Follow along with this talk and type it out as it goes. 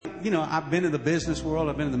I've been in the business world.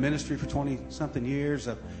 I've been in the ministry for 20-something years.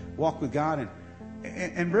 I've walked with God.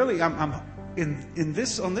 And really, I'm on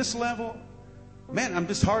this level, man, I'm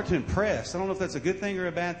just hard to impress. I don't know if that's a good thing or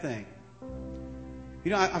a bad thing.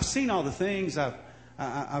 I've seen all the things.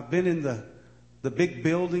 I've been in the big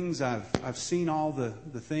buildings. I've seen all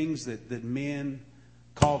the things that men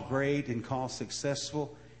call great and call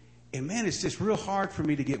successful. And man, it's just real hard for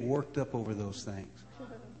me to get worked up over those things.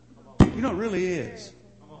 It really is.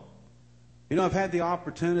 I've had the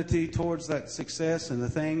opportunity towards that success and the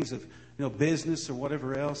things of, business or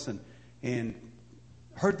whatever else, and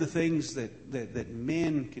heard the things that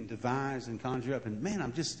men can devise and conjure up. And man,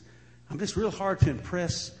 I'm just real hard to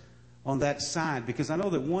impress on that side, because I know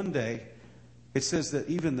that one day it says that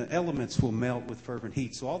even the elements will melt with fervent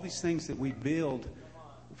heat. So all these things that we build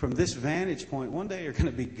from this vantage point one day are going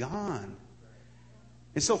to be gone.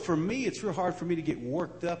 And so for me, it's real hard for me to get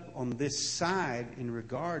worked up on this side in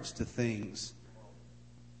regards to things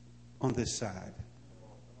on this side.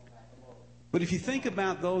 But if you think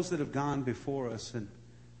about those that have gone before us, and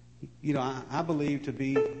I believe to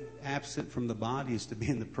be absent from the body is to be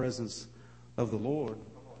in the presence of the Lord.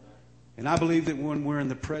 And I believe that when we're in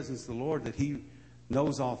the presence of the Lord, that He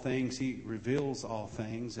knows all things, He reveals all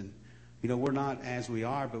things. And, we're not as we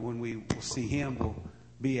are, but when we will see Him, we'll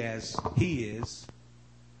be as He is.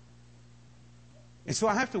 And so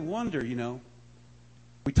I have to wonder,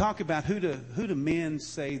 we talk about who do men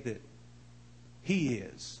say that He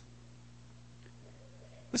is.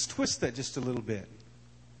 Let's twist that just a little bit.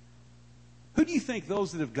 Who do you think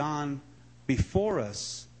those that have gone before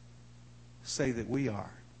us say that we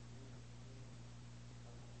are?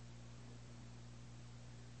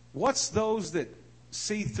 What's those that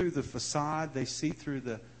see through the facade, they see through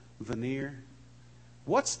the veneer?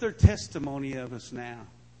 What's their testimony of us now?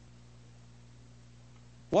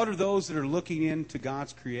 What are those that are looking into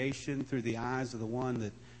God's creation through the eyes of the one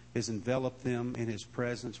that has enveloped them in His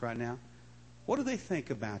presence right now? What do they think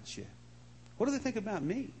about you? What do they think about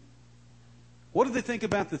me? What do they think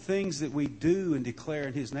about the things that we do and declare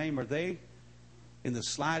in His name? Are they in the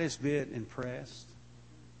slightest bit impressed?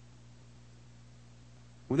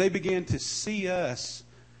 When they begin to see us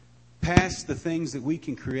past the things that we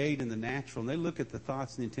can create in the natural, and they look at the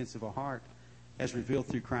thoughts and the intents of our heart as revealed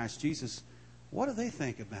through Christ Jesus, what do they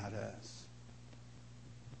think about us?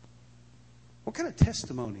 What kind of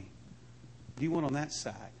testimony do you want on that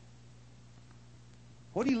side?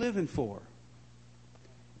 What are you living for?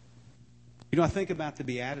 I think about the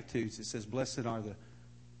Beatitudes. It says, "Blessed are the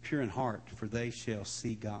pure in heart, for they shall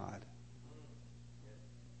see God."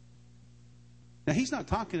 Now, He's not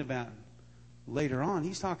talking about later on.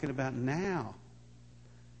 He's talking about now.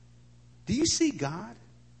 Do you see God?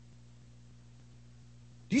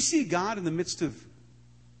 Do you see God in the midst of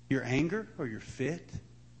your anger or your fit?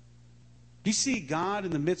 Do you see God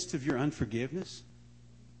in the midst of your unforgiveness?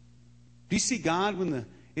 Do you see God when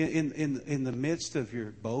in the midst of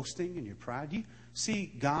your boasting and your pride? Do you see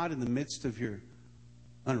God in the midst of your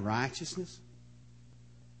unrighteousness?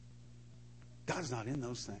 God's not in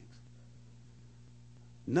those things.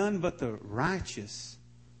 None but the righteous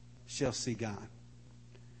shall see God.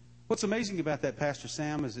 What's amazing about that, Pastor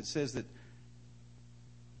Sam, is it says that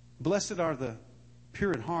blessed are the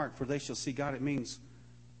pure in heart, for they shall see God. It means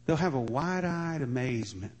they'll have a wide-eyed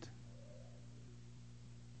amazement.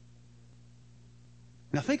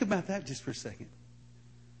 Now think about that just for a second.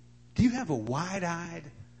 Do you have a wide-eyed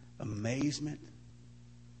amazement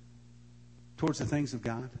towards the things of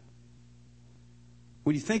God?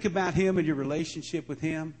 When you think about Him and your relationship with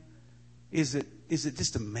Him, is it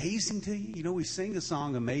just amazing to you? We sing the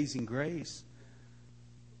song Amazing Grace.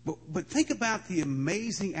 But think about the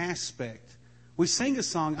amazing aspect. We sing a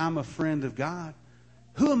song, I'm a friend of God.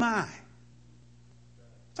 Who am I?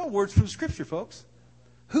 It's all words from Scripture, folks.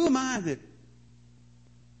 Who am I that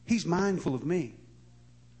He's mindful of me?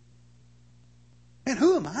 And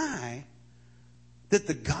who am I that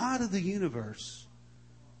the God of the universe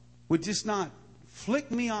would just not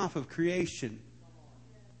flick me off of creation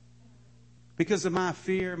because of my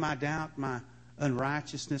fear, my doubt, my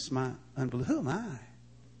unrighteousness, my unbelief? Who am I?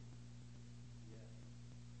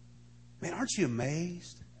 Man, aren't you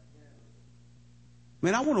amazed?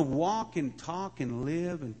 Man, I want to walk and talk and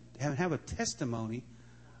live and have a testimony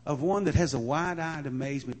of one that has a wide-eyed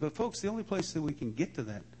amazement. But folks, the only place that we can get to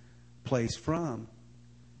that place from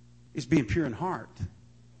is being pure in heart.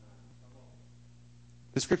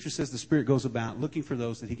 The Scripture says the Spirit goes about looking for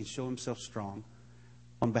those that He can show Himself strong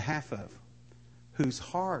on behalf of, whose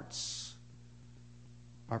hearts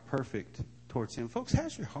are perfect towards Him. Folks,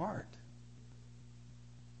 how's your heart?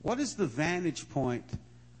 What is the vantage point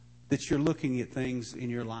that you're looking at things in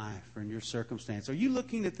your life or in your circumstance? Are you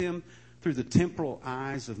looking at them through the temporal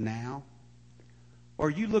eyes of now? Or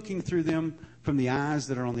are you looking through them from the eyes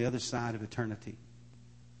that are on the other side of eternity?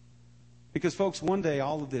 Because, folks, one day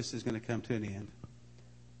all of this is going to come to an end.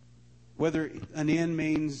 Whether an end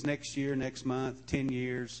means next year, next month, 10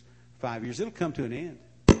 years, 5 years, it'll come to an end.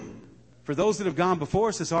 For those that have gone before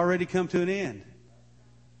us, it's already come to an end.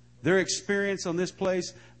 Their experience on this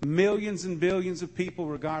place, millions and billions of people,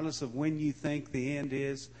 regardless of when you think the end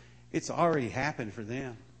is, it's already happened for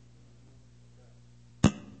them.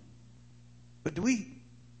 But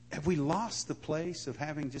have we lost the place of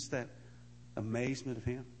having just that amazement of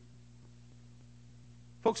Him?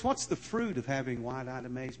 Folks, what's the fruit of having wide-eyed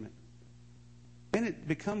amazement? Then it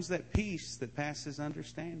becomes that peace that passes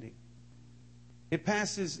understanding. It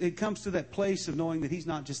comes to that place of knowing that He's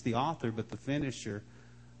not just the author, but the finisher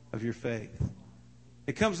of your faith.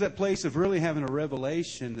 It comes to that place of really having a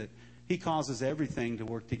revelation that He causes everything to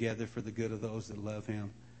work together for the good of those that love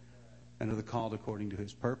Him and are the called according to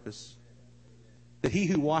His purpose. That He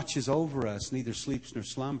who watches over us neither sleeps nor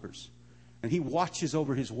slumbers. And He watches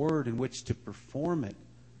over His word in which to perform it.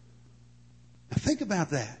 Now think about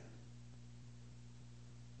that.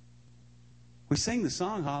 We sing the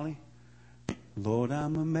song, Holly. Lord,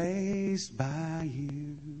 I'm amazed by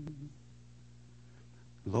You.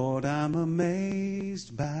 Lord, I'm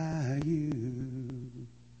amazed by You.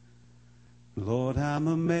 Lord, I'm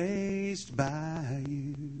amazed by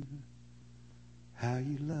You. How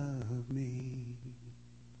You love me.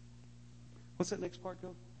 What's that next part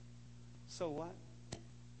go? So what?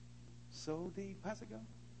 So deep. How's it go?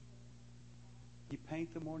 You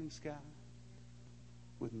paint the morning sky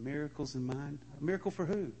with miracles in mind. A miracle for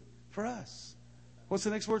who? For us. What's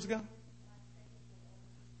the next words go?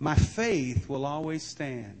 My faith will always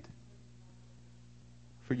stand,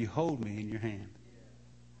 for You hold me in Your hand.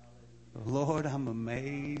 Lord, I'm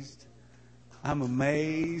amazed. I'm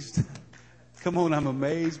amazed. Come on, I'm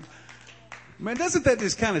amazed. Man, doesn't that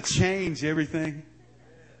just kind of change everything?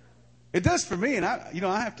 It does for me, and I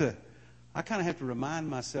kind of have to remind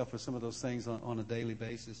myself of some of those things on a daily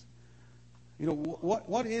basis. You know,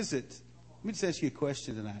 what is it? Let me just ask you a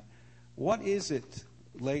question tonight. What is it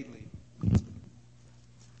lately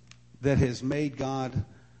that has made God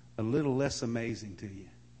a little less amazing to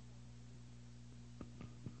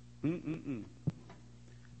you?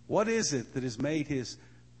 What is it that has made His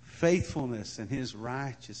faithfulness and His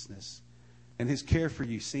righteousness and His care for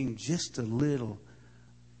you seem just a little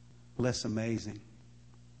less amazing?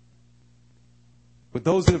 But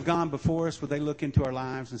those that have gone before us, would they look into our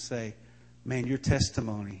lives and say, man, your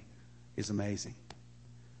testimony is amazing.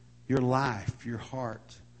 Your life, your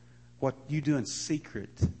heart, what you do in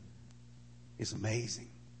secret is amazing.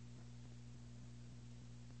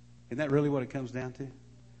 Isn't that really what it comes down to?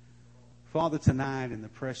 Father, tonight, in the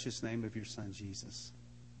precious name of Your Son, Jesus.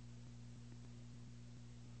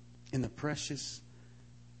 In the precious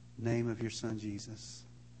name of Your Son, Jesus.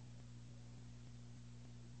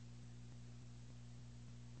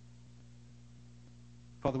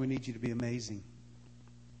 Father, we need You to be amazing.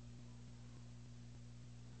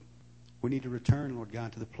 We need to return, Lord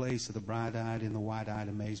God, to the place of the bright-eyed and the wide-eyed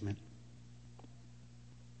amazement.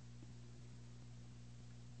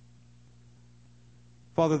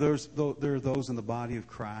 Father, there are those in the body of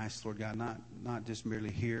Christ, Lord God, not just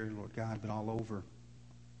merely here, Lord God, but all over.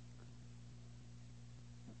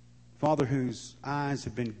 Father, whose eyes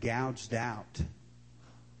have been gouged out,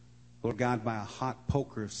 Lord God, by a hot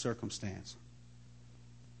poker of circumstance.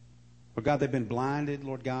 Lord God, they've been blinded,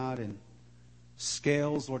 Lord God, and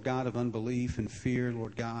scales, Lord God, of unbelief and fear,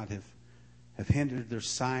 Lord God, have hindered their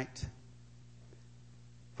sight.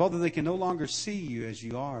 Father, they can no longer see You as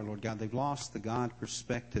You are, Lord God. They've lost the God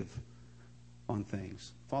perspective on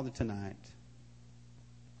things. Father, tonight,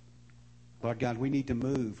 Lord God, we need to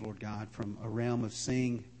move, Lord God, from a realm of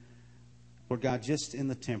seeing, Lord God, just in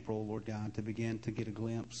the temporal, Lord God, to begin to get a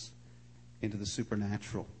glimpse into the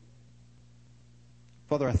supernatural.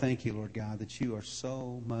 Father, I thank You, Lord God, that You are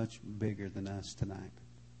so much bigger than us tonight.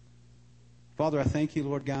 Father, I thank You,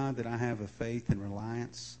 Lord God, that I have a faith and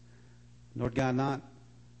reliance, Lord God, not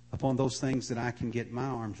upon those things that I can get my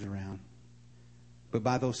arms around, but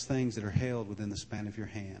by those things that are held within the span of Your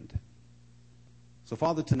hand. So,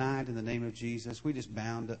 Father, tonight, in the name of Jesus, we just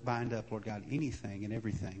bind up, Lord God, anything and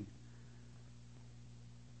everything,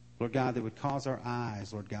 Lord God, that would cause our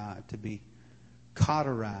eyes, Lord God, to be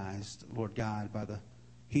cauterized, Lord God, by the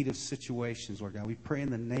heat of situations, Lord God. We pray in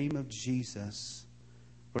the name of Jesus,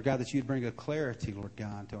 Lord God, that You'd bring a clarity, Lord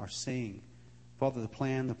God, to our seeing. Father, the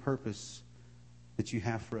plan, the purpose that You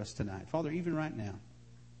have for us tonight. Father, even right now,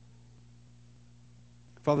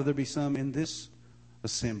 Father, there be some in this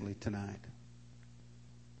assembly tonight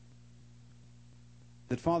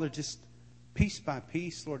that, Father, just piece by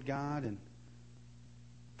piece, Lord God, and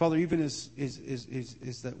Father, even as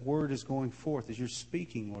that word is going forth, as you're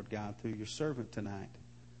speaking, Lord God, through your servant tonight,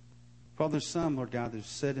 Father, there's some, Lord God, that have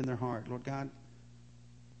said in their heart, Lord God,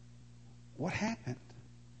 what happened?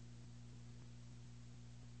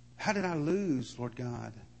 How did I lose, Lord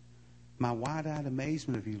God, my wide-eyed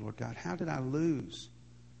amazement of you, Lord God? How did I lose,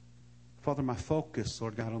 Father, my focus,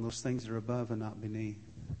 Lord God, on those things that are above and not beneath?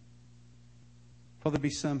 Father, there be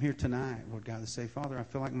some here tonight, Lord God, that say, Father, I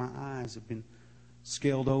feel like my eyes have been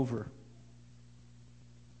scaled over.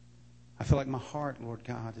 I feel like my heart, Lord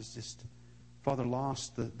God, has just, Father,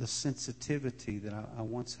 lost the sensitivity that I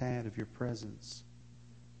once had of your presence.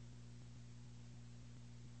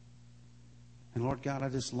 And Lord God, I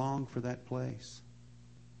just long for that place.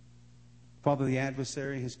 Father, the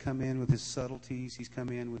adversary has come in with his subtleties. He's come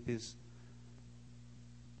in with his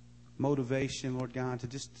motivation, Lord God,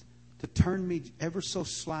 to turn me ever so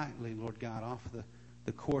slightly, Lord God, off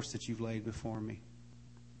the course that you've laid before me.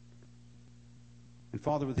 And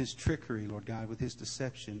Father, with his trickery, Lord God, with his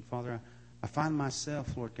deception, Father, I find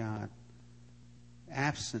myself, Lord God,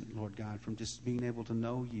 absent, Lord God, from just being able to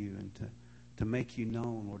know you and to make you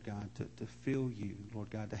known, Lord God, to feel you, Lord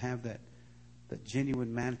God, to have that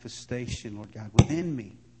genuine manifestation, Lord God, within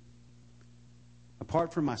me.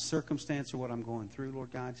 Apart from my circumstance or what I'm going through,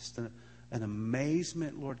 Lord God, just an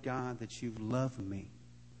amazement, Lord God, that you've loved me.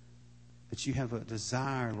 That you have a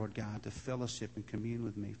desire, Lord God, to fellowship and commune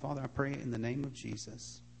with me. Father, I pray in the name of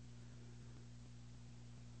Jesus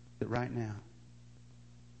that right now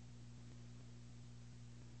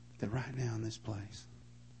in this place,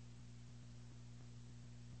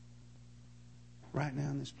 right now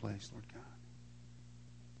in this place, Lord God,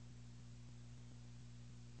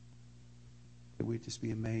 that we'd just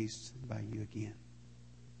be amazed by you again.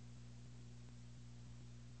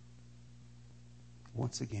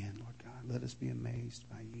 Once again, Lord God, let us be amazed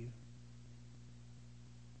by you.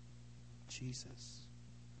 Jesus.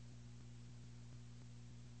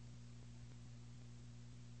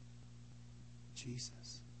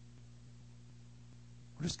 Jesus.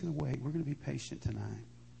 We're just going to wait. We're going to be patient tonight.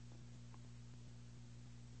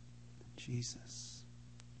 Jesus.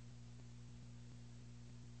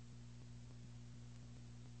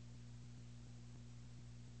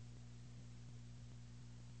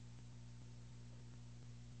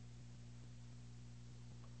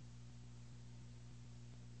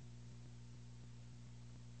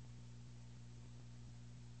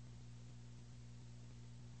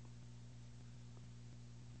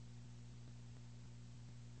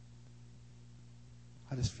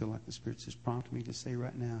 I just feel like the Spirit's just prompting me to say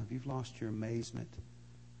right now, if you've lost your amazement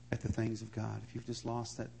at the things of God, if you've just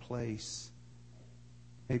lost that place,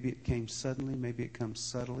 maybe it came suddenly, maybe it comes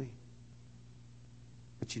subtly,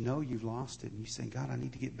 but you know you've lost it, and you say, God, I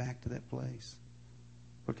need to get back to that place.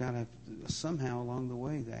 But God, somehow along the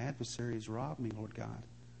way, the adversary has robbed me, Lord God.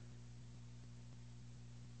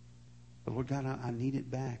 But Lord God, I need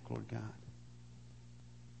it back, Lord God.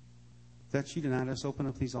 If that's you tonight, let's open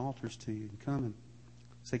up these altars to you and come and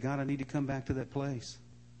say, God, I need to come back to that place,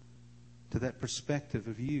 to that perspective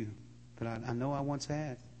of you that I know I once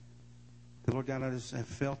had. That, Lord God, I just have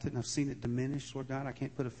felt it and I've seen it diminish. Lord God, I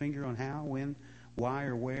can't put a finger on how, when, why,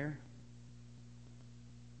 or where.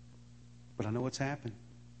 But I know it's happened.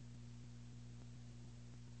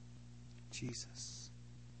 Jesus.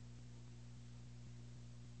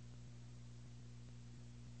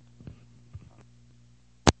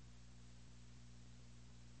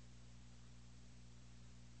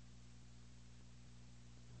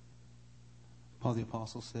 Paul the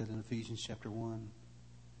Apostle said in Ephesians chapter 1,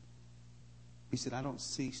 he said, I don't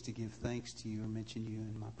cease to give thanks to you or mention you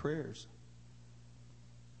in my prayers.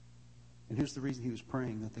 And here's the reason he was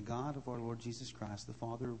praying, that the God of our Lord Jesus Christ, the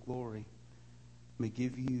Father of glory, may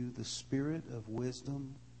give you the spirit of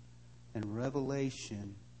wisdom and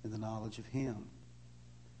revelation in the knowledge of him.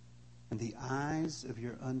 And the eyes of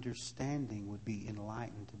your understanding would be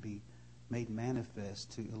enlightened, to be made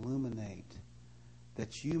manifest, to illuminate,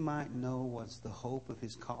 that you might know what's the hope of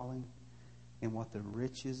his calling and what the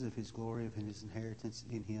riches of his glory of his inheritance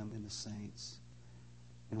in him in the saints.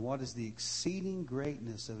 And what is the exceeding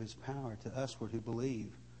greatness of his power to usward who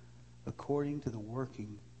believe, according to the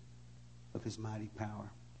working of his mighty power.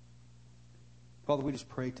 Father, we just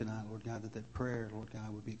pray tonight, Lord God, that prayer, Lord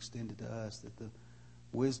God, would be extended to us, that the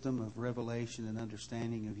wisdom of revelation and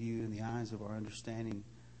understanding of you in the eyes of our understanding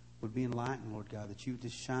would be enlightened, Lord God, that you would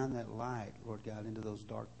just shine that light, Lord God, into those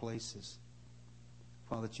dark places.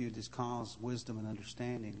 Father, that you would just cause wisdom and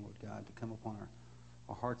understanding, Lord God, to come upon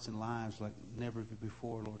our hearts and lives like never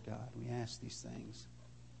before, Lord God. We ask these things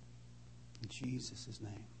in Jesus'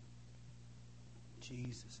 name. In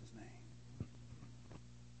Jesus' name.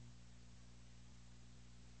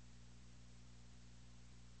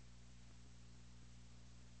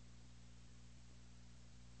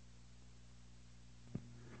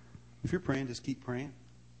 If you're praying, just keep praying.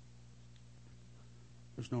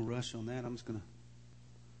 There's no rush on that. I'm just going to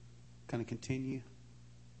kind of continue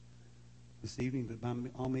this evening, but by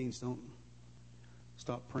all means, don't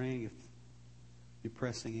stop praying if you're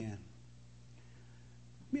pressing in.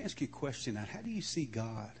 Let me ask you a question now. How do you see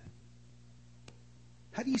God?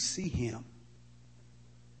 How do you see Him?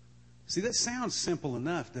 See, that sounds simple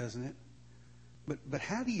enough, doesn't it? But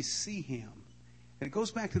how do you see Him? And it goes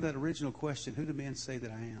back to that original question, who do men say that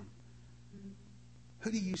I am? Who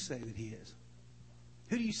do you say that He is?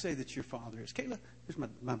 Who do you say that your Father is? Kayla, here's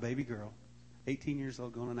my baby girl. 18 years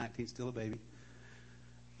old, going on 19, still a baby.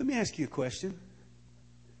 Let me ask you a question.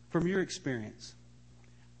 From your experience,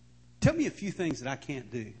 tell me a few things that I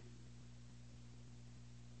can't do.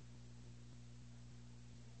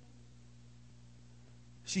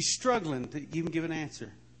 She's struggling to even give an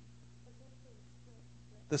answer.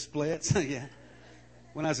 The splits? Yeah.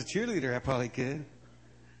 When I was a cheerleader, I probably could.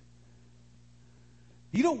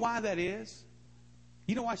 You know why that is?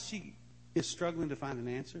 You know why she is struggling to find an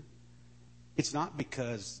answer? It's not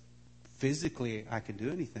because physically I can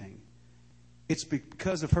do anything. It's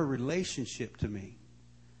because of her relationship to me.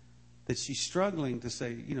 That she's struggling to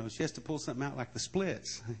say, she has to pull something out like the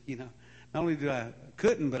splits. Not only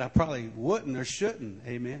couldn't, but I probably wouldn't or shouldn't.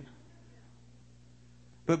 Amen.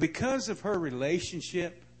 But because of her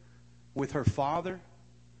relationship with her Father,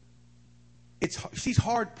 she's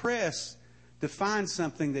hard pressed to find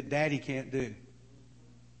something that Daddy can't do.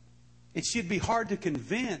 It should be hard to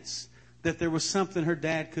convince that there was something her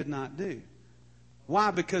dad could not do.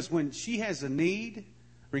 Why? Because when she has a need,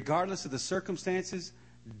 regardless of the circumstances,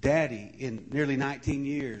 Daddy, in nearly 19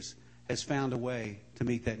 years, has found a way to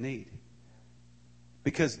meet that need.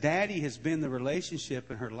 Because Daddy has been the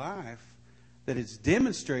relationship in her life that has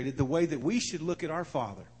demonstrated the way that we should look at our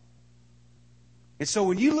Father. And so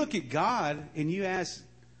when you look at God and you ask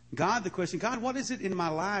God the question, God, what is it in my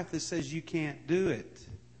life that says you can't do it?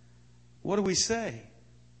 What do we say?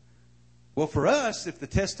 Well, for us, if the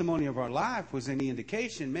testimony of our life was any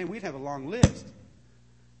indication, man, we'd have a long list.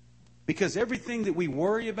 Because everything that we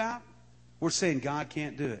worry about, we're saying God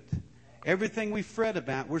can't do it. Everything we fret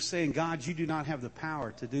about, we're saying, God, you do not have the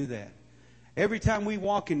power to do that. Every time we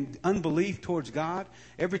walk in unbelief towards God,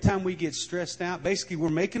 every time we get stressed out, basically we're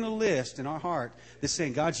making a list in our heart that's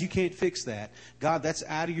saying, God, you can't fix that. God, that's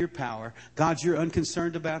out of your power. God, you're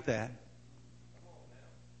unconcerned about that.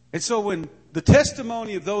 And so when the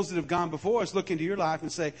testimony of those that have gone before us look into your life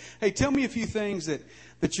and say, hey, tell me a few things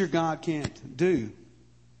that your God can't do.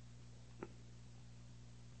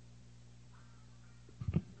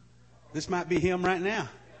 This might be him right now.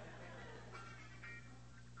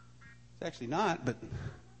 It's actually not, but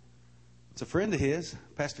it's a friend of his,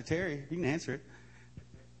 Pastor Terry. You can answer it.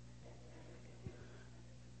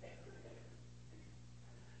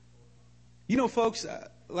 Folks,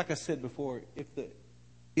 like I said before,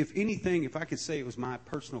 if anything, if I could say it was my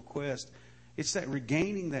personal quest, it's that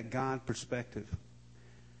regaining that God perspective.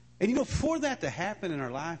 And for that to happen in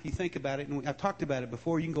our life, you think about it, and I've talked about it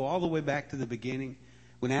before, you can go all the way back to the beginning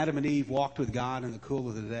when Adam and Eve walked with God in the cool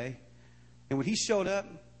of the day. And when He showed up,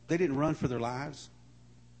 they didn't run for their lives.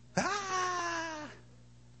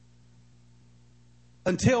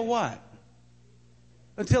 Until what?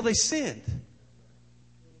 Until they sinned.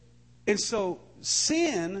 And so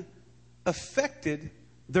sin affected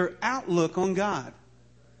their outlook on God.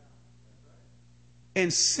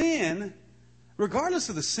 And sin, regardless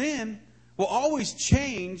of the sin, will always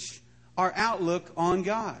change our outlook on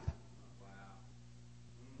God.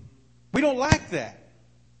 We don't like that.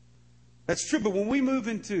 That's true. But when we move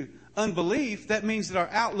into unbelief, that means that our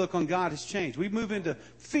outlook on God has changed. We move into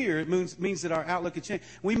fear. It means that our outlook has changed.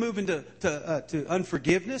 We move into to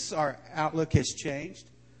unforgiveness. Our outlook has changed.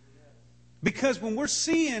 Because when we're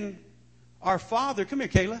seeing our Father, come here,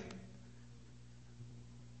 Kayla,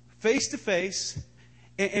 face to face,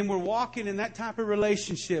 and we're walking in that type of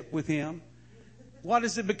relationship with Him, what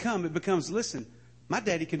does it become? It becomes, listen, my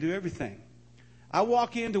daddy can do everything. I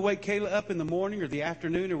walk in to wake Kayla up in the morning or the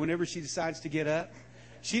afternoon or whenever she decides to get up.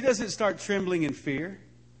 She doesn't start trembling in fear.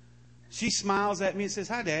 She smiles at me and says,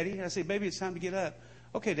 hi, Daddy. And I say, baby, it's time to get up.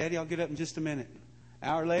 Okay, Daddy, I'll get up in just a minute.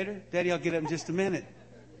 Hour later, Daddy, I'll get up in just a minute.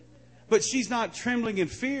 But she's not trembling in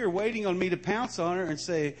fear, waiting on me to pounce on her and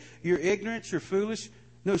say, you're ignorant, you're foolish.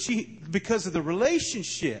 No, because of the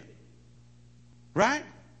relationship. Right?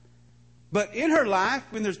 But in her life,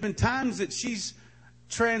 when there's been times that she's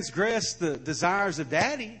transgressed the desires of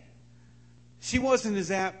Daddy, she wasn't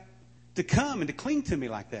as apt to come and to cling to me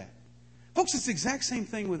like that. Folks, it's the exact same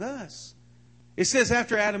thing with us. It says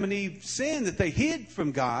after Adam and Eve sinned that they hid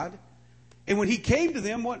from God. And when He came to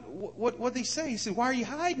them, what did He say? He said, why are you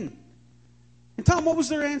hiding? And Tom, what was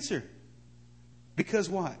their answer? Because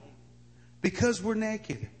what? Because we're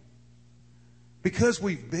naked. Because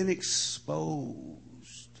we've been exposed.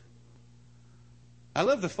 I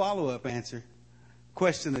love the follow-up answer.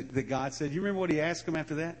 Question that God said. You remember what He asked them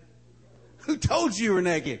after that? Who told you were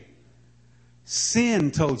naked? Sin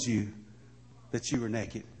told you that you were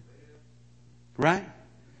naked. Right?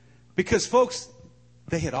 Because folks,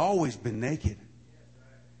 they had always been naked.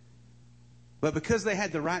 But because they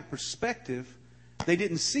had the right perspective, they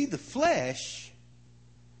didn't see the flesh.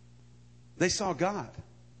 They saw God.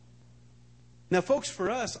 Now, folks, for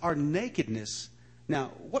us, our nakedness.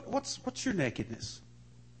 Now, what's your nakedness?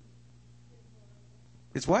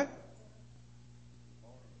 It's what?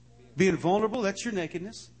 Being vulnerable, that's your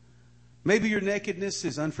nakedness. Maybe your nakedness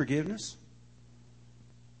is unforgiveness.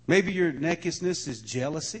 Maybe your nakedness is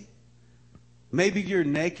jealousy. Maybe your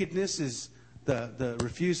nakedness is the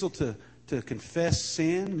refusal to confess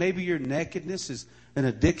sin. Maybe your nakedness is an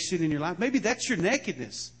addiction in your life. Maybe that's your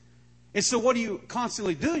nakedness. And so what are you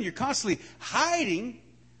constantly doing? You're constantly hiding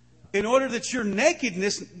in order that your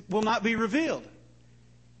nakedness will not be revealed.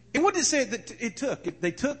 And what did it say that it took?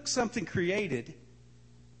 They took something created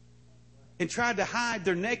and tried to hide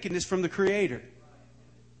their nakedness from the Creator.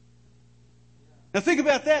 Now think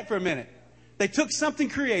about that for a minute. They took something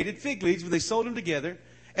created, fig leaves, when they sewed them together,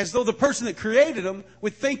 as though the person that created them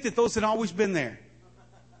would think that those had always been there.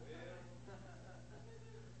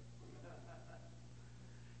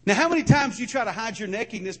 Now, how many times do you try to hide your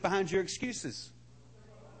nakedness behind your excuses?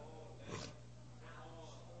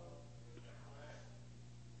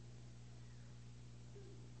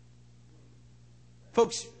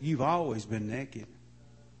 Folks, you've always been naked.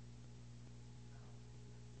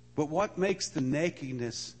 But what makes the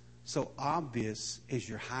nakedness so obvious is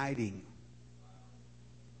you're hiding.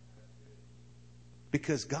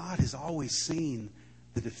 Because God has always seen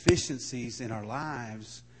the deficiencies in our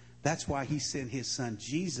lives. That's why He sent His Son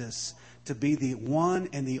Jesus to be the one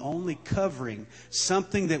and the only covering.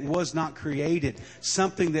 Something that was not created.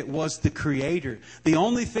 Something that was the Creator. The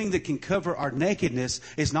only thing that can cover our nakedness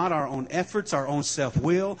is not our own efforts, our own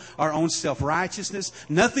self-will, our own self-righteousness.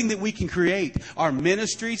 Nothing that we can create. Our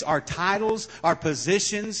ministries, our titles, our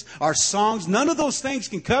positions, our songs. None of those things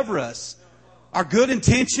can cover us. Our good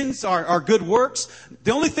intentions, our good works.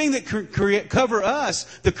 The only thing that can cover us,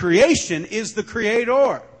 the creation, is the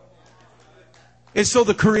Creator. And so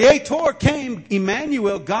the Creator came,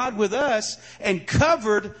 Emmanuel, God with us, and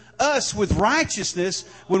covered us with righteousness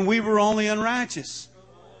when we were only unrighteous.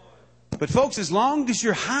 But folks, as long as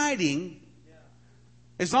you're hiding,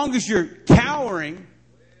 as long as you're cowering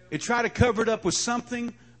and try to cover it up with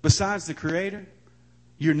something besides the Creator,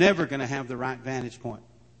 you're never going to have the right vantage point.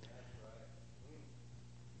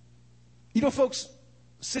 You know, folks,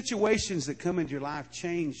 situations that come into your life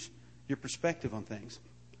change your perspective on things.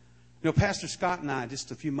 You know, Pastor Scott and I, just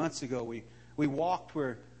a few months ago, we walked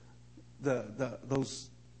where those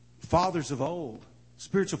fathers of old,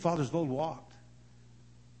 spiritual fathers of old, walked.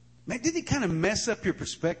 Man, didn't it kind of mess up your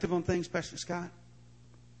perspective on things, Pastor Scott?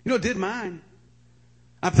 You know, it did mine.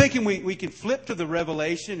 I'm thinking we can flip to the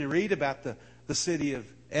Revelation and read about the city of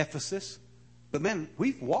Ephesus. But man,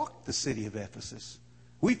 we've walked the city of Ephesus.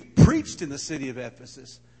 We've preached in the city of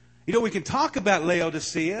Ephesus. You know, we can talk about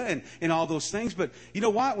Laodicea and all those things, but you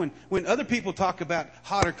know what? When other people talk about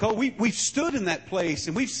hot or cold, we've stood in that place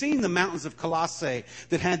and we've seen the mountains of Colossae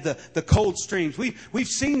that had the cold streams. We've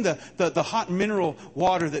seen the hot mineral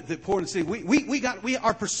water that poured in the city.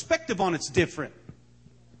 Our perspective on it's different.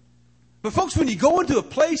 But folks, when you go into a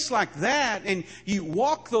place like that and you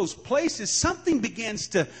walk those places, something begins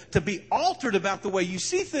to be altered about the way you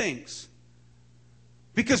see things.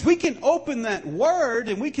 Because we can open that word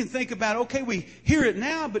and we can think about, okay, we hear it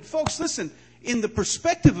now. But folks, listen, in the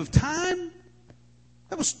perspective of time,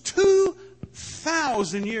 that was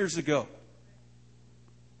 2,000 years ago.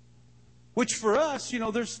 Which for us, you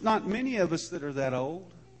know, there's not many of us that are that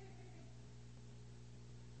old.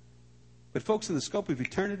 But folks, in the scope of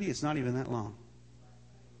eternity, it's not even that long.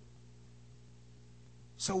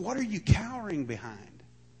 So what are you cowering behind?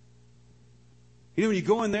 You know, when you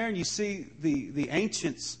go in there and you see the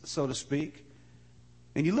ancients, so to speak,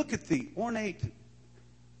 and you look at the ornate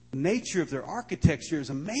nature of their architecture, is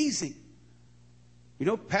amazing. You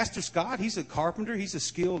know, Pastor Scott, he's a carpenter. He's a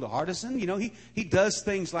skilled artisan. You know, he does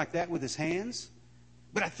things like that with his hands.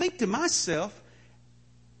 But I think to myself,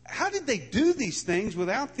 how did they do these things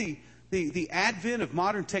without the advent of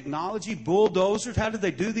modern technology, bulldozers? How did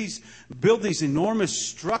they build these enormous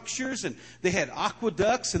structures? And they had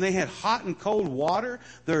aqueducts, and they had hot and cold water.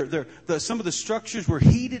 Some of the structures were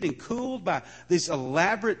heated and cooled by this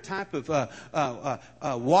elaborate type of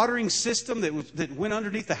watering system that went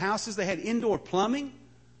underneath the houses. They had indoor plumbing.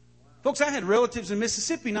 Folks, I had relatives in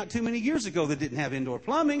Mississippi not too many years ago that didn't have indoor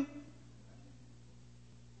plumbing.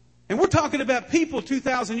 And we're talking about people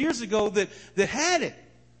 2,000 years ago that had it.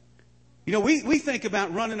 You know, we think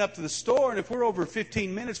about running up to the store, and if we're over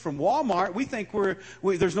 15 minutes from Walmart, we think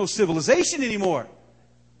there's no civilization anymore.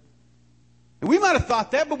 And we might have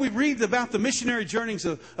thought that, but we read about the missionary journeys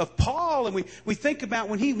of Paul, and we think about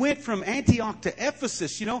when he went from Antioch to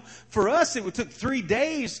Ephesus. You know, for us, it took 3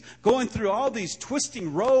 days going through all these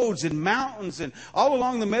twisting roads and mountains and all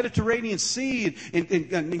along the Mediterranean Sea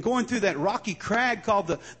and going through that rocky crag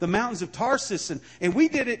called the Mountains of Tarsus. And we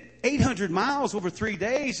did it 800 miles over 3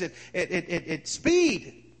 days at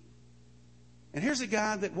speed. And here's a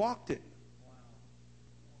guy that walked it.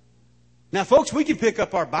 Now, folks, we can pick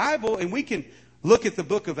up our Bible and we can look at the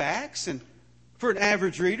book of Acts. And for an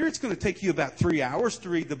average reader, it's going to take you about 3 hours to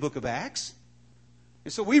read the book of Acts.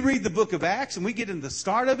 And so we read the book of Acts and we get into the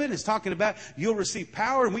start of it. And it's talking about you'll receive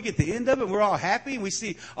power. And we get the end of it and we're all happy. And we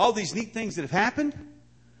see all these neat things that have happened.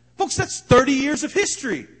 Folks, that's 30 years of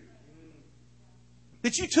history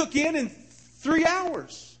that you took in 3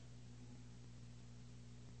 hours.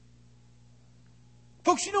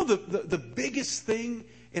 Folks, you know the biggest thing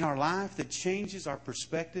in our life that changes our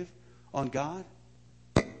perspective on God?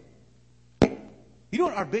 You know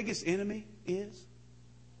what our biggest enemy is?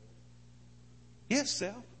 Yes,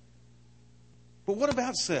 self. But what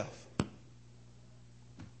about self?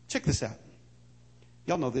 Check this out.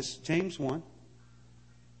 Y'all know this. James 1.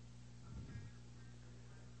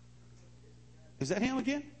 Is that him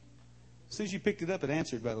again? As soon as you picked it up, it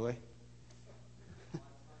answered, by the way.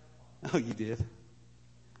 Oh, you did.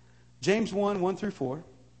 James 1, 1 through 4.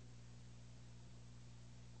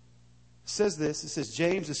 Says this. It says,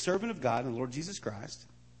 James, a servant of God and the Lord Jesus Christ,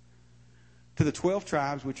 to the 12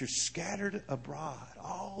 tribes which are scattered abroad,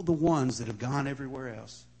 all the ones that have gone everywhere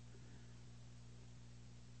else.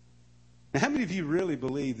 Now, how many of you really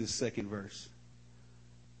believe this second verse?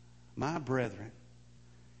 My brethren,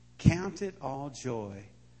 count it all joy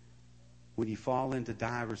when you fall into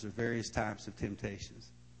divers or various types of temptations.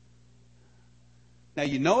 Now,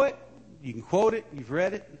 you know it. You can quote it. You've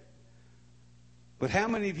read it. But how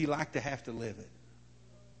many of you like to have to live it?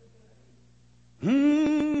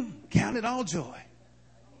 Count it all joy.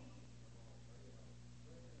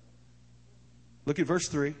 Look at verse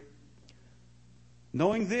 3.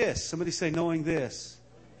 Knowing this. Somebody say, knowing this.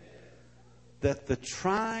 That the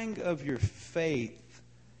trying of your faith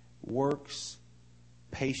works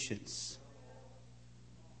patience.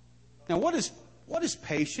 Now, what is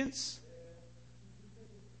patience?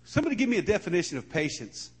 Somebody give me a definition of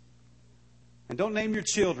patience. And don't name your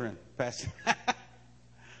children, Pastor.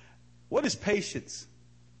 What is patience?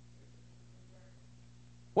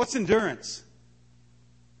 What's endurance?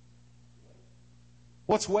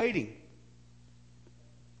 What's waiting?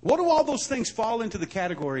 What do all those things fall into the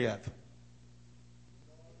category of?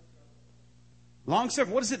 Long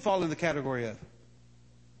suffering. What does it fall into the category of?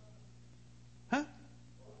 Huh?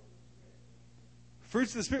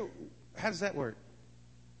 Fruits of the Spirit. How does that work?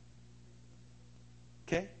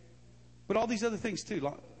 Okay. But all these other things too.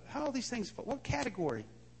 How are these things? What category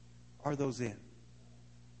are those in?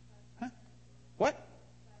 Huh? What?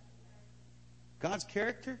 God's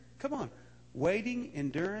character? Come on. Waiting,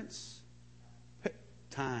 endurance,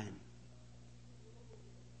 time.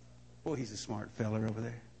 Boy, he's a smart feller over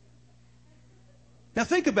there. Now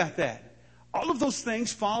think about that. All of those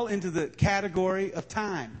things fall into the category of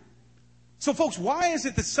time. So folks, why is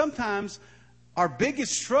it that sometimes our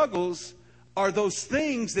biggest struggles are those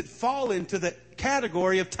things that fall into the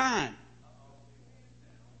category of time?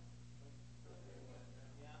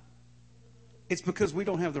 It's because we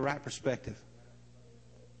don't have the right perspective.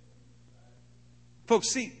 Folks,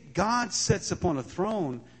 see, God sits upon a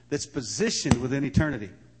throne that's positioned within eternity.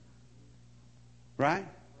 Right?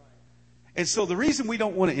 And so the reason we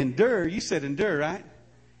don't want to endure, you said endure, right?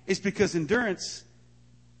 Is because endurance...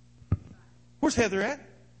 Where's Heather at?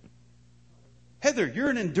 Heather, you're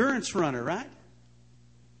an endurance runner, right?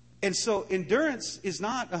 And so endurance is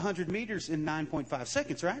not 100 meters in 9.5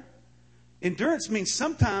 seconds, right? Endurance means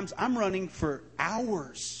sometimes I'm running for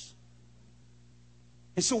hours.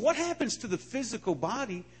 And so what happens to the physical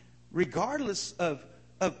body, regardless of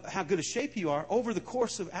how good a shape you are, over the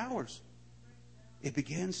course of hours? It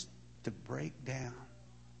begins to break down.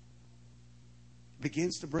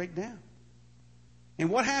 begins to break down. And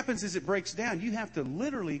what happens is it breaks down. You have to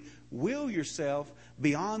literally will yourself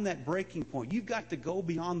beyond that breaking point. You've got to go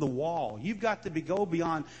beyond the wall. You've got to go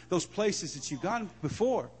beyond those places that you've gone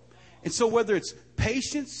before. And so whether it's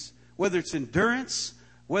patience, whether it's endurance,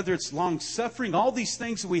 whether it's long suffering, all these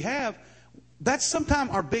things that we have, that's sometimes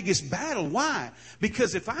our biggest battle. Why?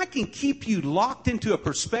 Because if I can keep you locked into a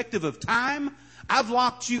perspective of time, I've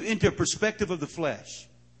locked you into a perspective of the flesh.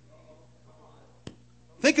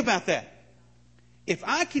 Think about that. If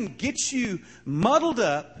I can get you muddled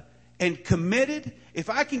up and committed,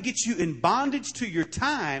 if I can get you in bondage to your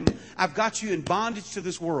time, I've got you in bondage to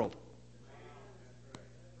this world.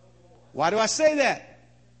 Why do I say that?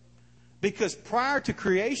 Because prior to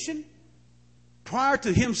creation, prior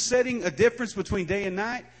to Him setting a difference between day and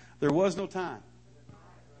night, there was no time.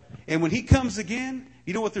 And when He comes again,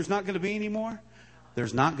 you know what there's not going to be anymore?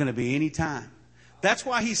 There's not going to be any time. That's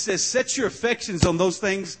why He says, set your affections on those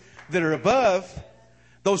things that are above,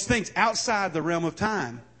 those things outside the realm of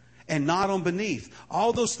time, and not on beneath.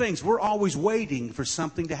 All those things, we're always waiting for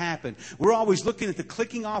something to happen. We're always looking at the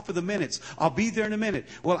clicking off of the minutes. I'll be there in a minute.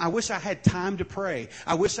 Well, I wish I had time to pray.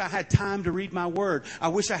 I wish I had time to read my word. I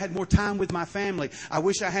wish I had more time with my family. I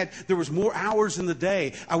wish there was more hours in the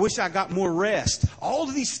day. I wish I got more rest. All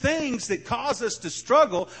of these things that cause us to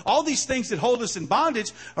struggle, all these things that hold us in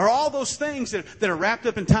bondage, are all those things that are wrapped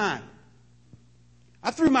up in time.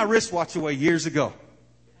 I threw my wristwatch away years ago.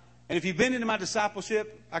 And if you've been into my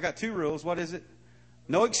discipleship, I got 2 rules. What is it?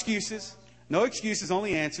 No excuses. No excuses,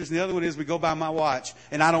 only answers. And the other one is we go by my watch,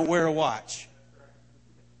 and I don't wear a watch.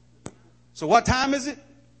 So what time is it?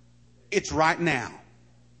 It's right now.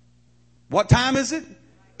 What time is it?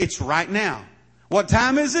 It's right now. What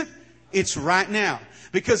time is it? It's right now.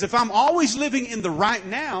 Because if I'm always living in the right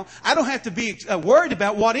now, I don't have to be worried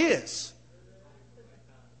about what is.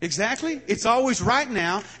 Exactly. It's always right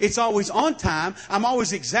now. It's always on time. I'm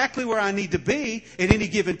always exactly where I need to be at any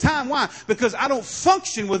given time. Why? Because I don't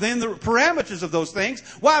function within the parameters of those things.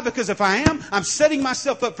 Why? Because if I am, I'm setting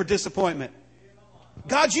myself up for disappointment.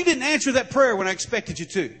 God, you didn't answer that prayer when I expected you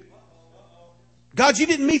to. God, you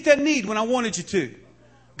didn't meet that need when I wanted you to.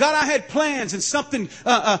 God, I had plans and something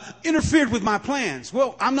interfered with my plans.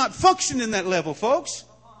 Well, I'm not functioning in that level, folks.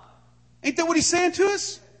 Ain't that what He's saying to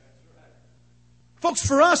us? Folks,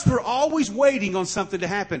 for us, we're always waiting on something to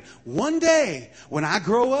happen. One day, when I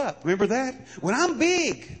grow up, remember that? When I'm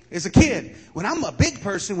big as a kid, when I'm a big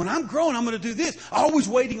person, when I'm grown, I'm going to do this. Always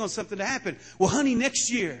waiting on something to happen. Well, honey,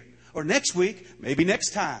 next year or next week, maybe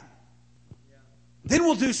next time. Then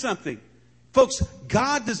we'll do something. Folks,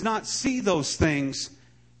 God does not see those things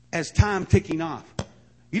as time ticking off.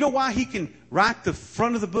 You know why He can write the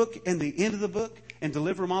front of the book and the end of the book and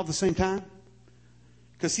deliver them all at the same time?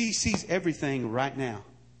 Because He sees everything right now.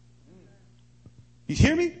 You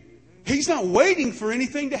hear me? He's not waiting for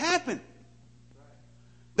anything to happen.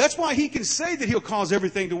 That's why He can say that He'll cause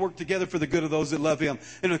everything to work together for the good of those that love Him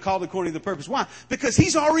and are called according to the purpose. Why? Because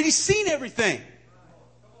He's already seen everything.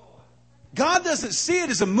 God doesn't see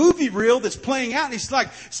it as a movie reel that's playing out and He's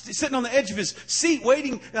like sitting on the edge of His seat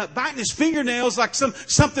waiting, biting His fingernails like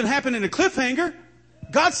something happened in a cliffhanger.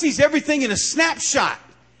 God sees everything in a snapshot.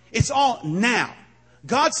 It's all now.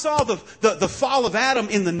 God saw the fall of Adam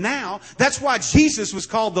in the now. That's why Jesus was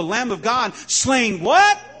called the Lamb of God, slain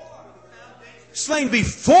what? Slain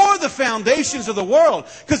before the foundations of the world.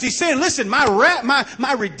 Because He's saying, listen,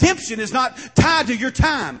 my redemption is not tied to your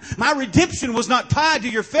time. My redemption was not tied to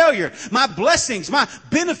your failure. My blessings, my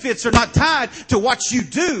benefits are not tied to what you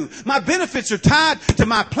do. My benefits are tied to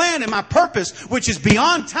my plan and my purpose, which is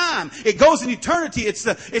beyond time. It goes in eternity. It's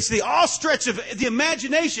the all stretch of the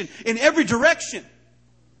imagination in every direction.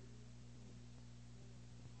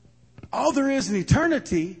 All there is in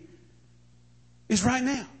eternity is right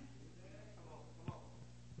now.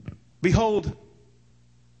 Behold.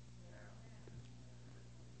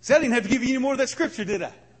 See, I didn't have to give you any more of that scripture, did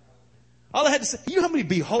I? All I had to say, you know how many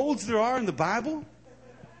beholds there are in the Bible?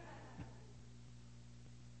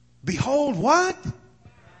 Behold what?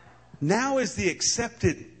 Now is the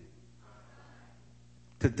accepted.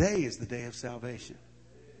 Today is the day of salvation.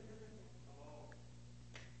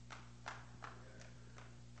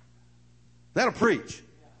 That'll preach.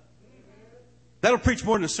 That'll preach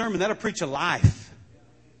more than a sermon. That'll preach a life.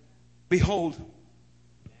 Behold,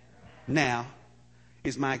 now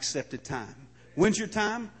is my accepted time. When's your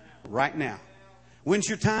time? Right now. When's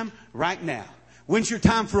your time? Right now. When's your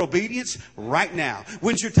time for obedience? Right now.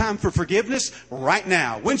 When's your time for forgiveness? Right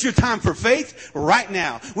now. When's your time for faith? Right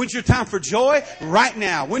now. When's your time for joy? Right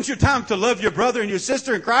now. When's your time to love your brother and your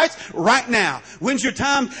sister in Christ? Right now. When's your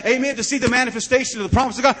time, amen, to see the manifestation of the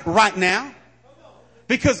promise of God? Right now.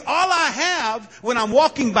 Because all I have when I'm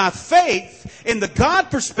walking by faith in the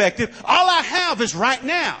God perspective, all I have is right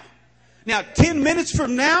now. Now, 10 minutes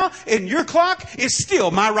from now in your clock is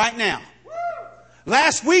still my right now.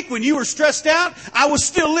 Last week when you were stressed out, I was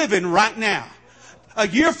still living right now. A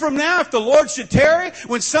year from now, if the Lord should tarry,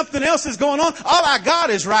 when something else is going on, all I got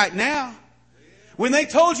is right now. When they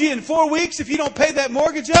told you in 4 weeks, if you don't pay that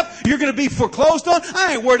mortgage up, you're going to be foreclosed on,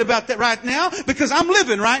 I ain't worried about that right now because I'm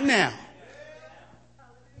living right now.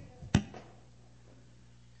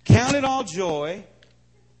 Count it all joy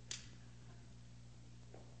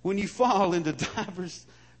when you fall into divers.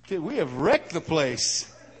 We have wrecked the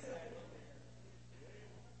place.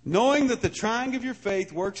 Knowing that the trying of your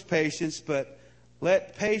faith works patience, but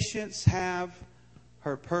let patience have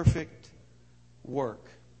her perfect work.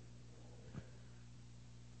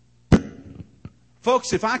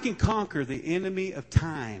 Folks, if I can conquer the enemy of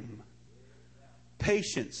time,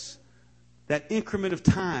 patience, that increment of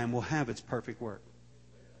time will have its perfect work.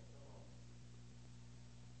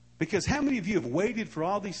 Because how many of you have waited for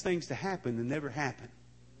all these things to happen and never happen?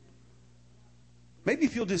 Maybe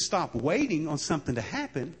if you'll just stop waiting on something to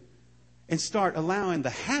happen and start allowing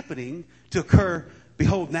the happening to occur,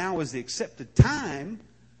 behold, now is the accepted time,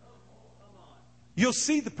 you'll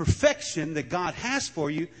see the perfection that God has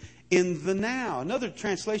for you in the now. Another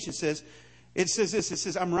translation says, it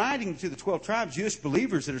says, I'm writing to the 12 tribes, Jewish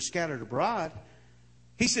believers that are scattered abroad.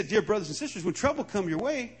 He said, dear brothers and sisters, when trouble come your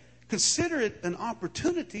way, consider it an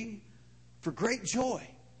opportunity for great joy.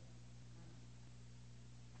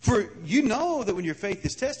 For you know that when your faith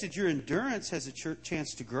is tested, your endurance has a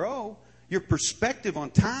chance to grow. Your perspective on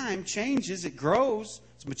time changes. It grows.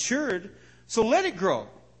 It's matured. So let it grow.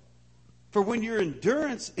 For when your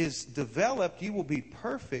endurance is developed, you will be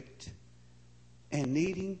perfect and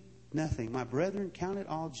needing nothing. My brethren, count it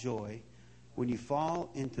all joy when you fall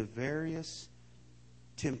into various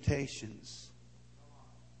temptations.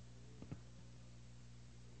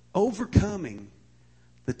 Overcoming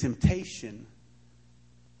the temptation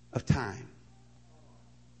of time.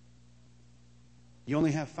 You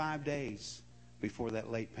only have 5 days before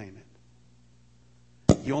that late payment.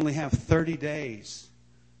 You only have 30 days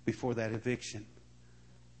before that eviction.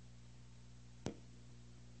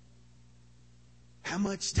 How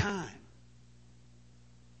much time?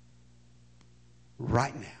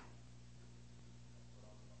 Right now.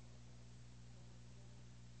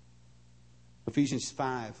 Ephesians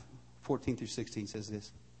 5:14-16 says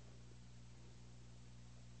this.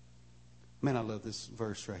 Man, I love this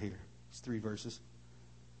verse right here. It's 3 verses.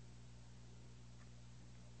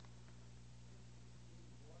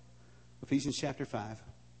 Ephesians chapter 5,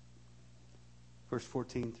 verse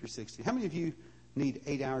 14-16. How many of you need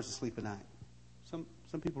 8 hours of sleep a night?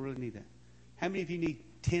 Some people really need that. How many of you need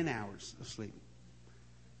 10 hours of sleep?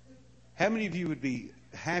 How many of you would be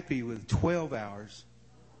happy with 12 hours?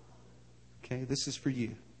 Okay, this is for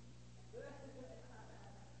you.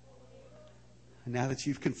 Now that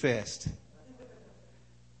you've confessed.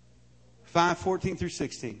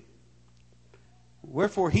 5:14-16.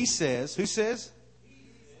 Wherefore he says, who says?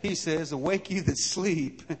 He says, awake you that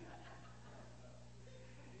sleep,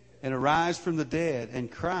 and arise from the dead, and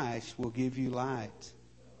Christ will give you light.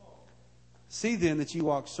 See then that you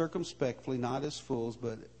walk circumspectly, not as fools,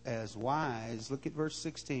 but as wise. Look at verse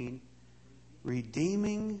 16.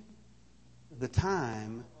 Redeeming the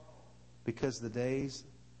time, because the days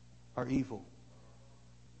are evil.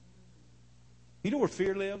 You know where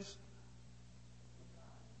fear lives?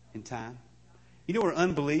 In time. You know where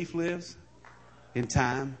unbelief lives? In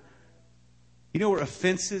time. You know where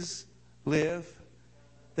offenses live?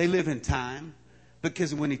 They live in time.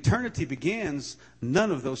 Because when eternity begins,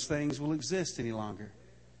 none of those things will exist any longer.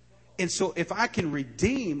 And so if I can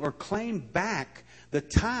redeem or claim back the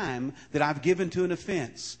time that I've given to an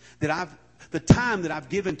offense, the time that I've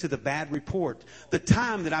given to the bad report, the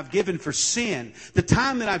time that I've given for sin, the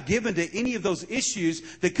time that I've given to any of those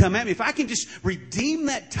issues that come at me, if I can just redeem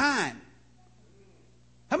that time.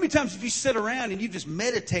 How many times have you sat around and you just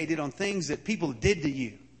meditated on things that people did to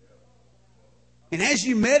you? And as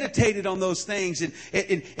you meditated on those things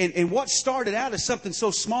and what started out as something so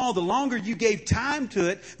small, the longer you gave time to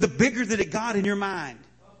it, the bigger that it got in your mind.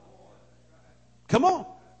 Come on.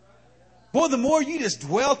 Boy, the more you just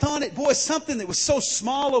dwelt on it, boy, something that was so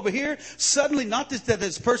small over here, suddenly, not just that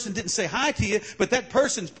this person didn't say hi to you, but that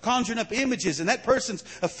person's conjuring up images and that person's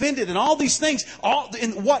offended and all these things.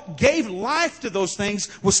 And what gave life to those things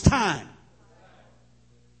was time.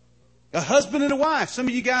 A husband and a wife. Some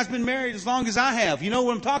of you guys have been married as long as I have. You know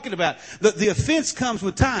what I'm talking about. The offense comes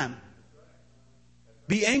with time.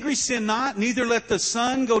 Be angry, sin not. Neither let the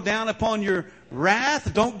sun go down upon your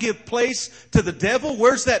wrath. Don't give place to the devil.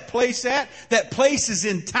 Where's that place at? That place is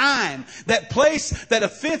in time. That place, that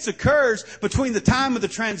offense occurs between the time of the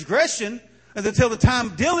transgression and until the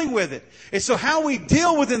time dealing with it. And so how we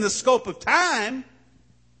deal within the scope of time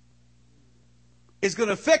is going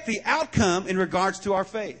to affect the outcome in regards to our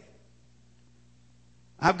faith.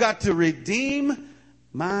 I've got to redeem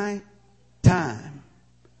my time.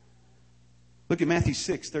 Look at Matthew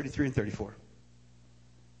 6, 33 and 34.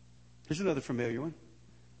 Here's another familiar one.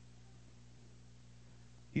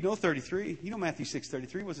 You know 33. You know Matthew 6,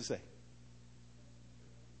 33. What does it say?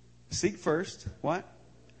 Seek first. What?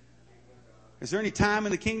 Is there any time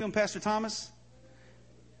in the kingdom, Pastor Thomas?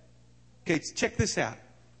 Okay, check this out.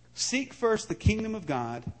 Seek first the kingdom of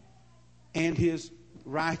God and His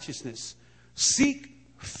righteousness. Seek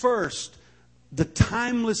first the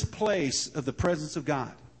timeless place of the presence of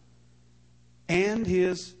God and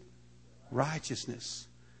His righteousness.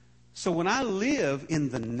 So when I live in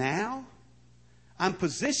the now, I'm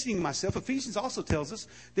positioning myself. Ephesians also tells us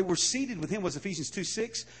that we're seated with Him. Was Ephesians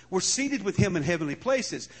 2:6? We're seated with Him in heavenly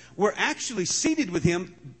places. We're actually seated with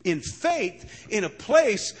Him in faith in a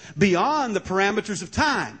place beyond the parameters of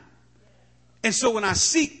time. And so when I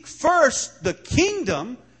seek first the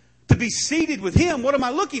kingdom to be seated with Him, what am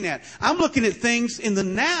I looking at? I'm looking at things in the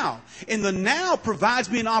now. And the now provides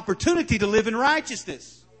me an opportunity to live in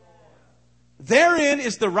righteousness. Therein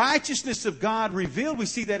is the righteousness of God revealed. We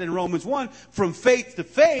see that in Romans 1. From faith to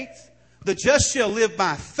faith, the just shall live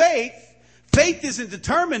by faith. Faith isn't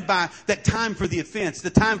determined by that time for the offense,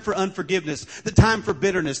 the time for unforgiveness, the time for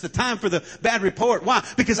bitterness, the time for the bad report. Why?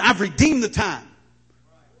 Because I've redeemed the time.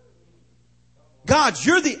 God,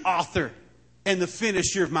 you're the author and the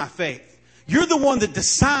finisher of my faith. You're the one that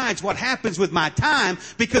decides what happens with my time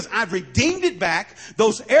because I've redeemed it back.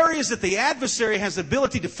 Those areas that the adversary has the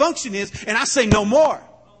ability to function in, and I say no more.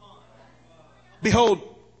 Behold,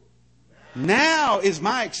 now is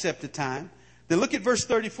my accepted time. Then look at verse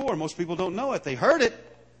 34. Most people don't know it. They heard it.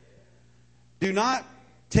 Do not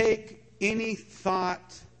take any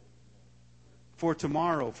thought for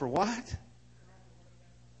tomorrow. For what?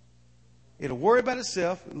 It'll worry about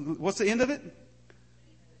itself. What's the end of it?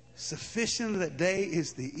 Sufficient of that day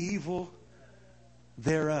is the evil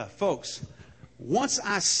thereof. Folks, once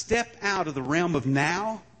I step out of the realm of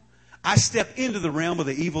now, I step into the realm of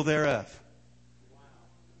the evil thereof.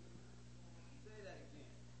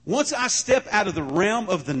 Once I step out of the realm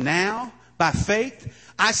of the now by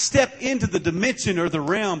faith, I step into the dimension or the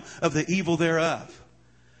realm of the evil thereof.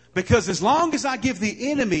 Because as long as I give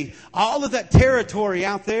the enemy all of that territory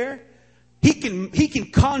out there, he can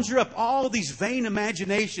conjure up all these vain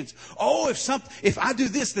imaginations. Oh, if I do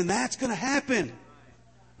this, then that's going to happen.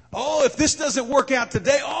 Oh, if this doesn't work out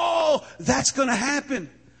today, oh, that's going to happen.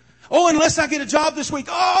 Oh, unless I get a job this week,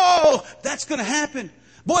 oh, that's going to happen.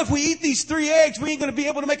 Boy, if we eat these 3 eggs, we ain't going to be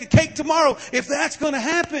able to make a cake tomorrow if that's going to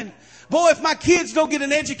happen. Boy, if my kids don't get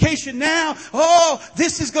an education now, oh,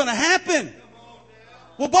 this is going to happen.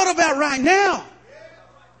 Well, what about right now?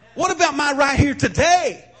 What about my right here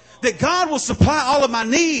today? That God will supply all of my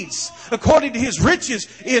needs according to His riches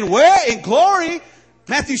in where? In glory.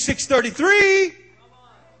 Matthew 6:33.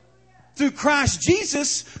 Through Christ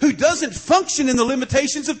Jesus, who doesn't function in the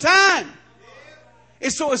limitations of time.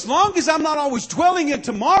 And so as long as I'm not always dwelling in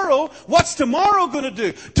tomorrow, what's tomorrow going to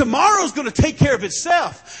do? Tomorrow's going to take care of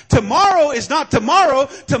itself. Tomorrow is not tomorrow.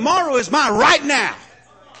 Tomorrow is my right now.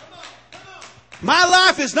 My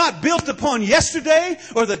life is not built upon yesterday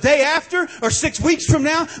or the day after or 6 weeks from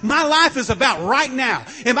now. My life is about right now.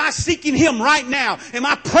 Am I seeking Him right now? Am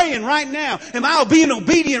I praying right now? Am I being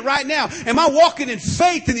obedient right now? Am I walking in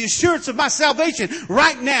faith in the assurance of my salvation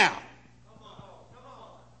right now?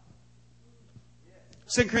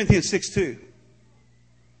 2 Corinthians 6:2.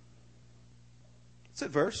 What's that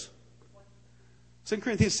verse? 2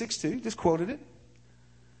 Corinthians 6:2. Just quoted it.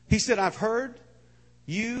 He said, I've heard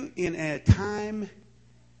you in a time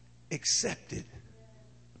accepted.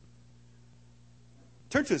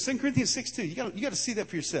 Turn to it. 2 Corinthians 6:2. You got to see that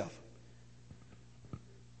for yourself.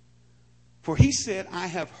 For he said, I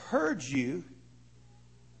have heard you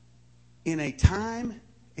in a time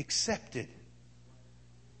accepted.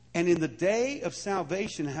 And in the day of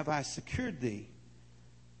salvation have I secured thee.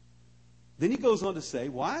 Then he goes on to say,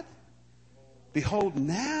 what? Behold,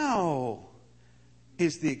 now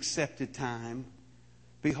is the accepted time.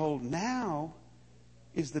 Behold, now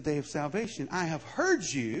is the day of salvation. I have heard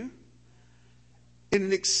you in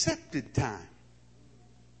an accepted time.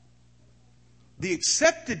 The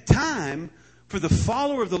accepted time for the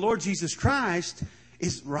follower of the Lord Jesus Christ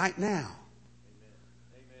is right now.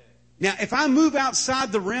 Now, if I move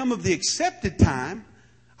outside the realm of the accepted time,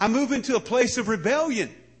 I move into a place of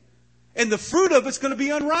rebellion. And the fruit of it's going to be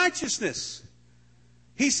unrighteousness.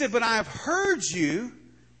 He said, but I have heard you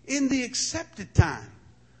in the accepted time.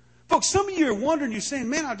 Folks, some of you are wondering, you're saying,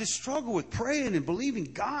 man, I just struggle with praying and believing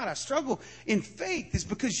God. I struggle in faith. It's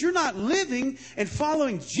because you're not living and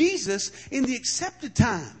following Jesus in the accepted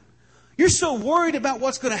time. You're so worried about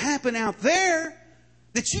what's going to happen out there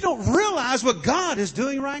that you don't realize what God is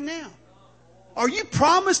doing right now. Are you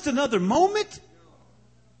promised another moment?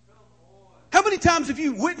 How many times have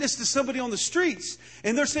you witnessed to somebody on the streets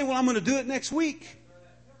and they're saying, well, I'm going to do it next week?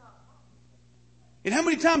 And how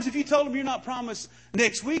many times have you told them you're not promised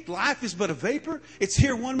next week? Life is but a vapor. It's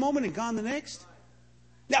here one moment and gone the next.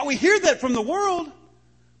 Now we hear that from the world,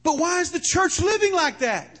 but why is the church living like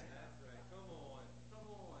that?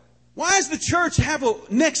 Why does the church have a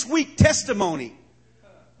next week testimony?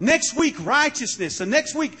 Next week righteousness, a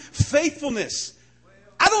next week faithfulness.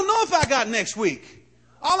 I don't know if I got next week.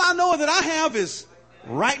 All I know that I have is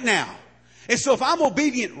right now. And so if I'm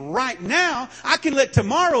obedient right now, I can let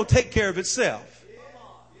tomorrow take care of itself.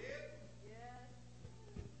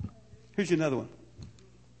 Here's another one.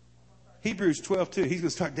 Hebrews 12:2. He's going to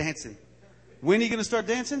start dancing. When are you going to start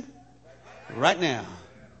dancing? Right now.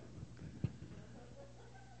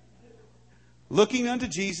 Looking unto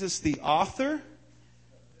Jesus, the author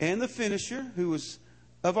and the finisher, who was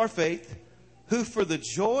of our faith, who for the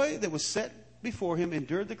joy that was set before him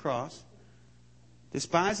endured the cross,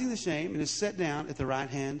 despising the shame, and is set down at the right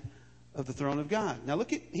hand of the throne of God. Now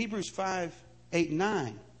look at Hebrews 5:8 and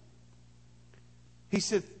 9. He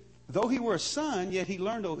said, though he were a son, yet he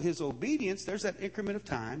learned his obedience. There's that increment of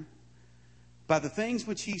time. By the things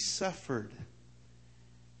which he suffered.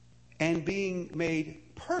 And being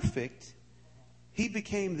made perfect, he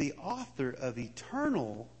became the author of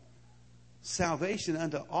eternal salvation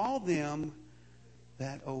unto all them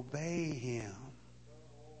that obey him.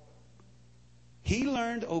 He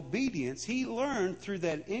learned obedience. He learned through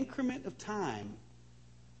that increment of time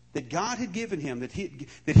that God had given him, that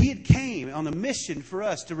he had came on a mission for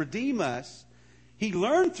us to redeem us. He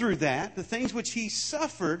learned through that the things which he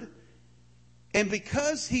suffered. And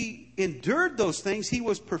because he endured those things, he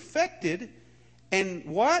was perfected. And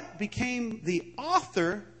what? Became the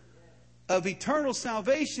author of eternal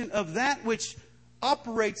salvation of that which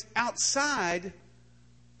operates outside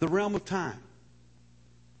the realm of time.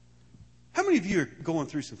 How many of you are going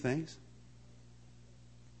through some things?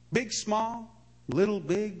 Big, small, little,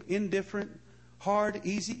 big, indifferent, hard,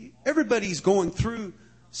 easy. Everybody's going through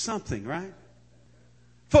something, right?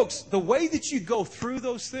 Folks, the way that you go through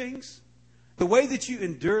those things, the way that you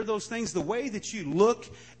endure those things, the way that you look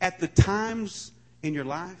at the times in your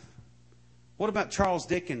life. What about Charles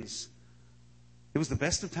Dickens? It was the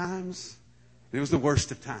best of times, and it was the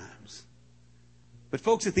worst of times. But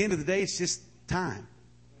folks, at the end of the day, it's just time.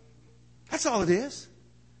 That's all it is.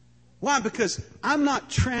 Why? Because I'm not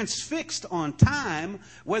transfixed on time,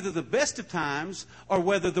 whether the best of times or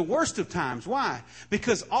whether the worst of times. Why?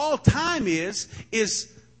 Because all time is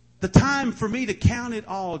the time for me to count it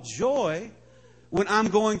all joy when I'm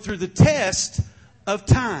going through the test of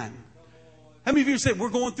time. How many of you said we're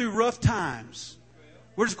going through rough times?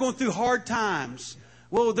 We're just going through hard times.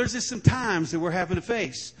 Well, there's just some times that we're having to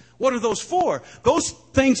face. What are those for? Those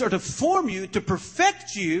things are to form you, to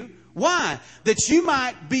perfect you. Why? That you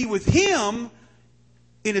might be with him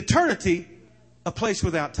in eternity, a place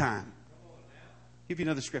without time. I'll give you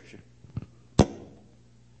another scripture. I'm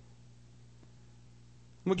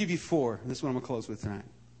going to give you 4. This is what I'm going to close with tonight.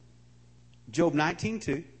 Job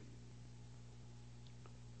 19:2.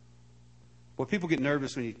 Well, people get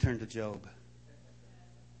nervous when you turn to Job.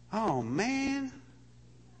 Oh, man.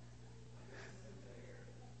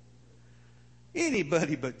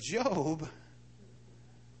 Anybody but Job.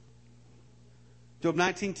 Job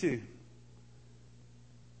 19:2.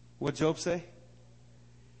 What did Job say?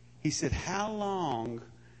 He said, how long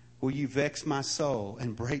will you vex my soul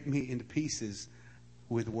and break me into pieces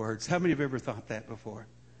with words? How many have ever thought that before?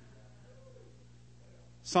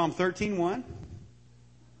 Psalm 13:1.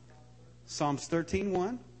 Psalms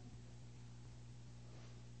 13:1.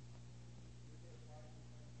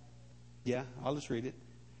 Yeah, I'll just read it.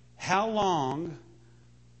 How long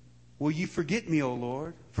will you forget me, O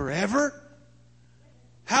Lord? Forever?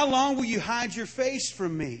 How long will you hide your face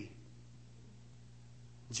from me?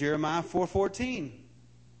 Jeremiah 4:14.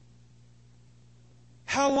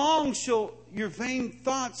 How long shall your vain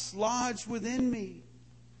thoughts lodge within me?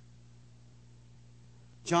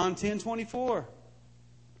 John 10:24.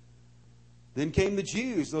 Then came the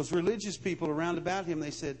Jews, those religious people around about him.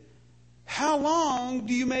 They said, how long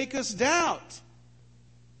do you make us doubt?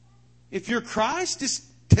 If you're Christ, just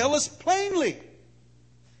tell us plainly.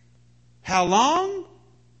 How long?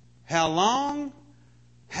 How long?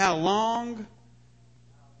 How long?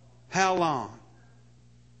 How long?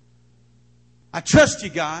 I trust you,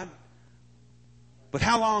 God. But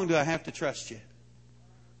how long do I have to trust you?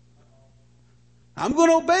 I'm going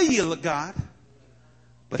to obey you, God.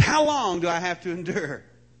 But how long do I have to endure?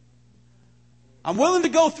 I'm willing to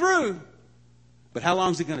go through. But how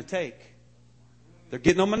long is it going to take? They're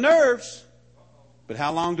getting on my nerves. But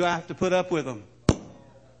how long do I have to put up with them?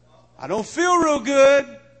 I don't feel real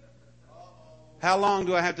good. How long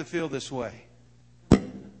do I have to feel this way?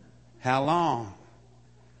 How long?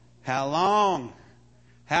 How long?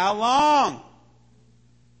 How long?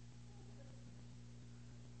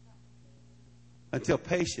 Until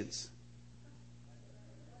patience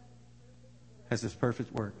has its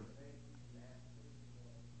perfect work.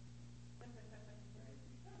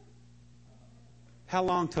 How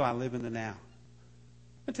long till I live in the now?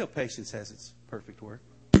 Until patience has its perfect work.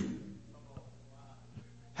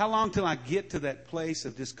 How long till I get to that place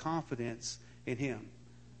of just confidence in Him?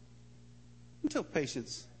 Until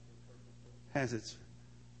patience has its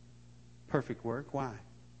perfect work. Why?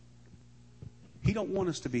 He don't want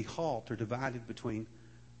us to be halt or divided between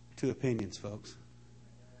two opinions, folks.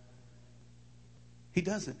 He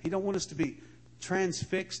doesn't. He don't want us to be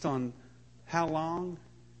transfixed on how long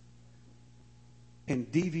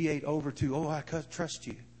and deviate over to, oh, I trust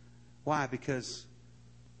you. Why? Because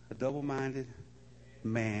a double-minded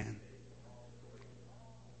man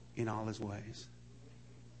in all his ways.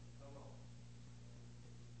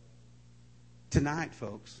 Tonight,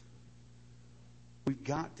 folks, we've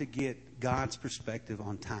got to get God's perspective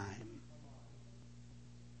on time.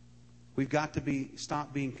 We've got to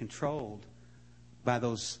stop being controlled by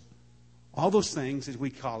all those things, as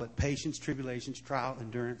we call it, patience, tribulations, trial,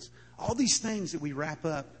 endurance, all these things that we wrap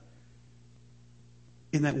up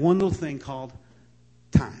in that one little thing called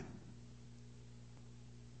time.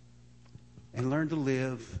 And learn to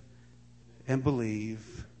live and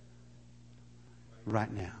believe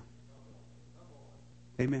right now.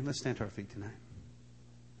 Amen. Let's stand to our feet tonight.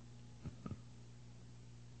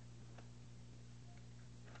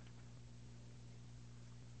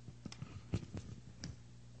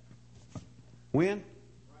 When?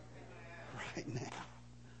 Right now.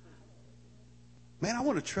 Man, I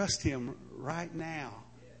want to trust Him right now.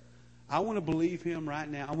 I want to believe Him right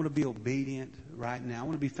now. I want to be obedient right now. I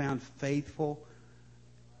want to be found faithful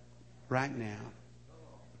right now.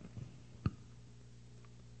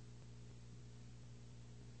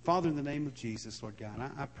 Father, in the name of Jesus, Lord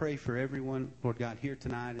God, I pray for everyone, Lord God, here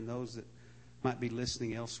tonight and those that might be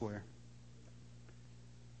listening elsewhere.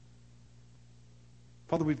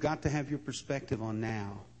 Father, we've got to have your perspective on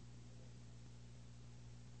now.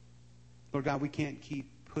 Lord God, we can't keep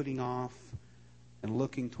putting off and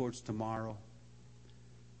looking towards tomorrow.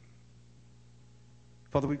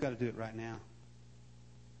 Father, we've got to do it right now.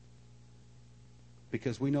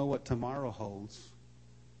 Because we know what tomorrow holds.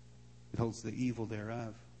 It holds the evil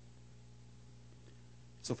thereof.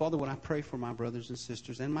 So, Father, when I pray for my brothers and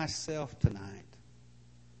sisters and myself tonight,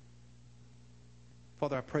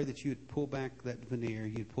 Father, I pray that you'd pull back that veneer.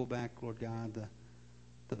 You'd pull back, Lord God,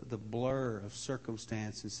 the blur of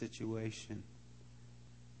circumstance and situation.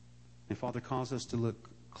 And, Father, cause us to look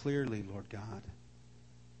clearly, Lord God.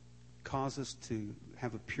 Cause us to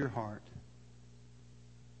have a pure heart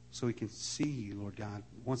so we can see you, Lord God,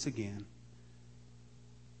 once again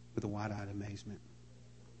with a wide-eyed amazement.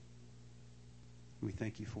 We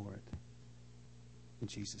thank you for it. In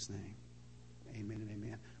Jesus' name, amen and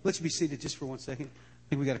amen. Let's be seated just for 1 second. I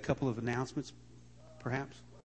think we got a couple of announcements, perhaps.